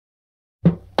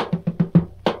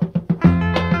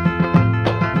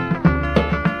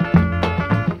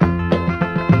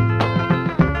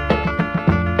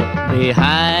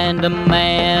Behind a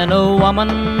man, a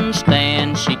woman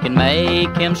stands. She can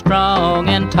make him strong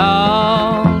and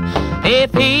tall.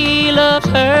 If he loves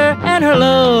her and her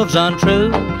love's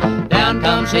untrue, down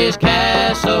comes his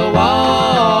castle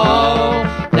wall.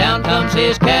 Down comes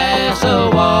his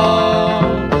castle wall.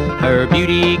 Her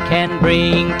beauty can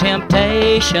bring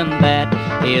temptation that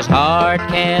his heart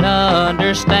can't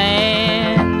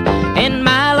understand. In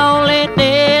my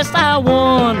loneliness I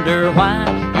wonder why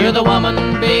you're the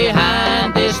woman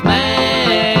behind this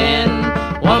man.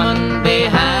 Woman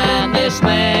behind this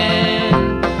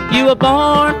man. You were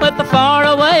born with a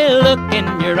faraway look in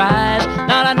your eyes.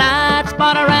 Not a night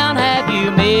spot around have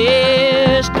you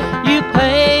missed. You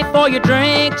pay for your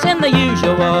drinks in the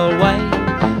usual way.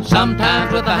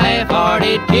 Sometimes with a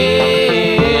half-hearted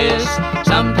kiss.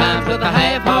 Sometimes with a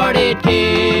half-hearted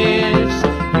kiss.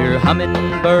 Your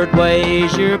hummingbird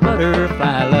ways, your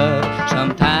butterfly love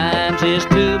sometimes is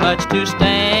too much to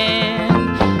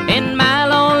stand. In my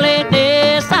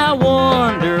loneliness I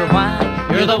wonder why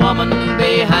you're the woman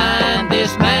behind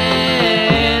this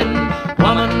man.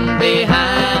 Woman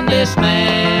behind this man.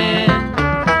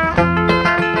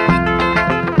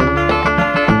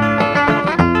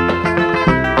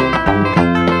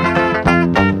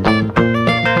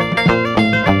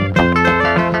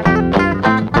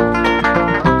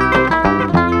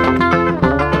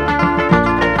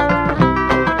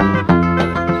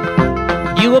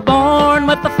 You were born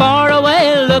with a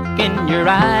faraway look in your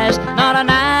eyes. Not a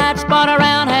night spot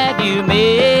around have you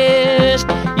missed.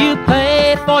 You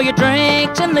pay for your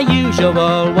drinks in the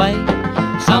usual way.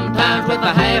 Sometimes with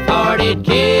a half-hearted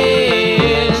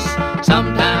kiss.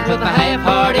 Sometimes with a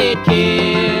half-hearted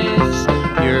kiss.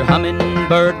 Your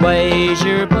hummingbird ways,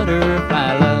 your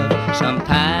butterfly love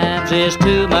sometimes is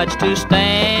too much to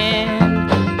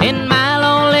stand. In my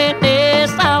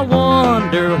loneliness I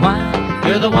wonder why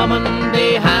you're the woman